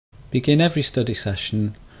Begin every study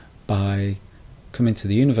session by coming to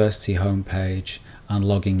the university homepage and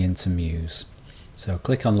logging into Muse. So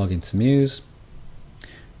click on Log into Muse,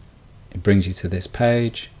 it brings you to this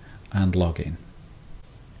page and log in.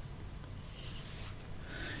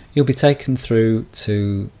 You'll be taken through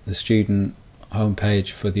to the student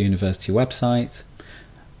homepage for the university website,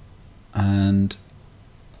 and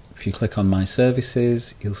if you click on My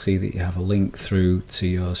Services, you'll see that you have a link through to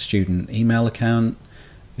your student email account,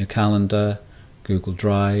 your calendar, Google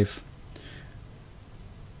Drive,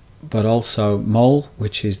 but also MOLE,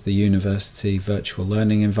 which is the University Virtual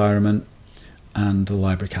Learning Environment, and the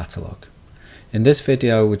library catalogue. In this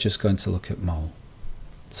video we're just going to look at MOLE,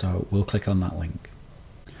 so we'll click on that link.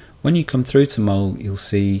 When you come through to MOLE, you'll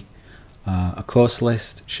see a course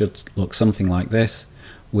list. Should look something like this,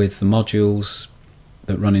 with the modules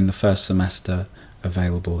that run in the first semester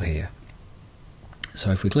available here.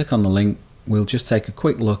 So if we click on the link, we'll just take a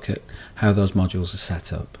quick look at how those modules are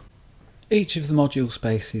set up. Each of the module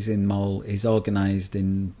spaces in MOLE is organised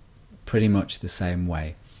in pretty much the same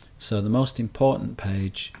way. So the most important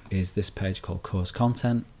page is this page called Course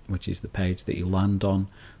Content, which is the page that you land on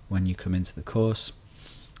when you come into the course.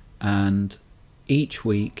 And each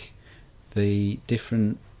week the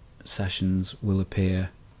different sessions will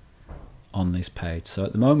appear on this page. So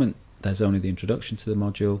at the moment there's only the introduction to the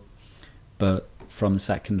module, but from the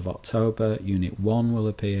 2nd of October Unit 1 will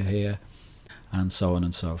appear here, and so on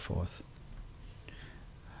and so forth.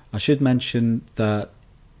 I should mention that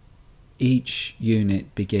each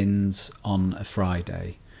unit begins on a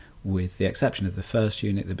Friday, with the exception of the first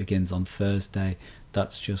unit that begins on Thursday.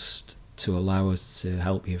 That's just to allow us to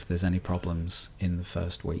help you if there's any problems in the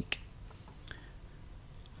first week.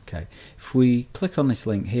 Okay, if we click on this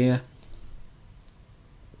link here,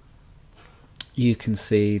 you can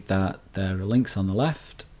see that there are links on the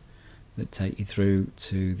left that take you through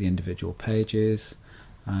to the individual pages,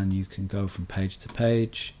 and you can go from page to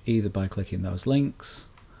page either by clicking those links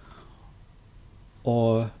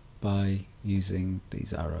or by using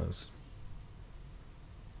these arrows.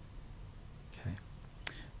 Okay.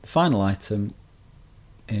 The final item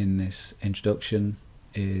in this introduction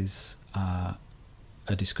is a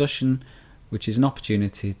discussion, which is an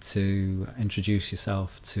opportunity to introduce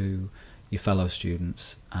yourself to your fellow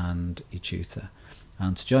students and your tutor.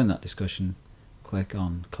 And to join that discussion, click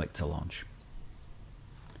on Click to Launch.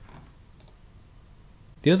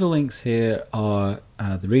 The other links here are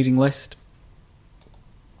the reading list.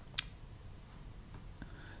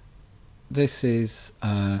 This is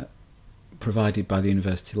provided by the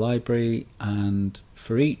University Library, and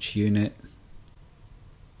for each unit,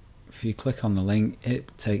 if you click on the link,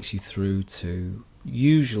 it takes you through to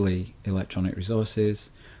usually electronic resources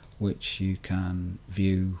which you can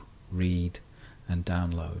view, read and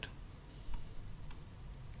download.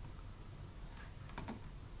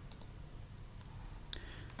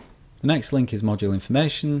 The next link is module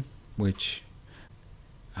information, which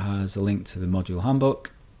has a link to the module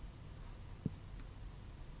handbook,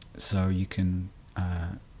 so you can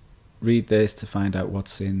read this to find out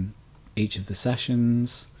what's in each of the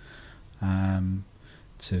sessions,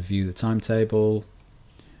 to view the timetable,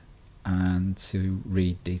 and to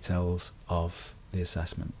read details of the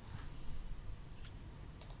assessment.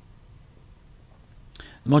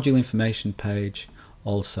 The module information page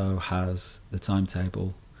also has the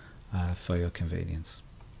timetable for your convenience.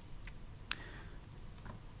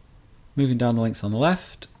 Moving down the links on the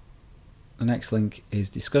left, the next link is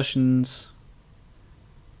discussions,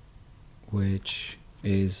 which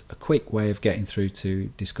is a quick way of getting through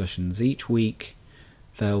to discussions. Each week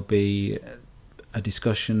there'll be a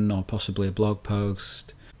discussion or possibly a blog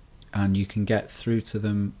post, and you can get through to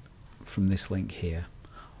them from this link here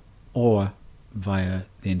or via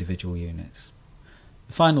the individual units.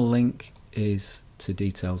 The final link is to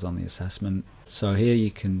details on the assessment. So here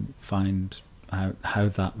you can find how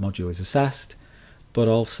that module is assessed, but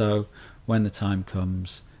also when the time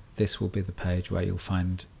comes, this will be the page where you'll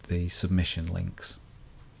find the submission links.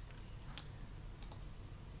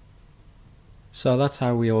 So that's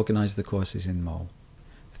how we organise the courses in MOLE.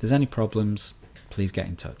 If there's any problems, please get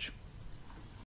in touch.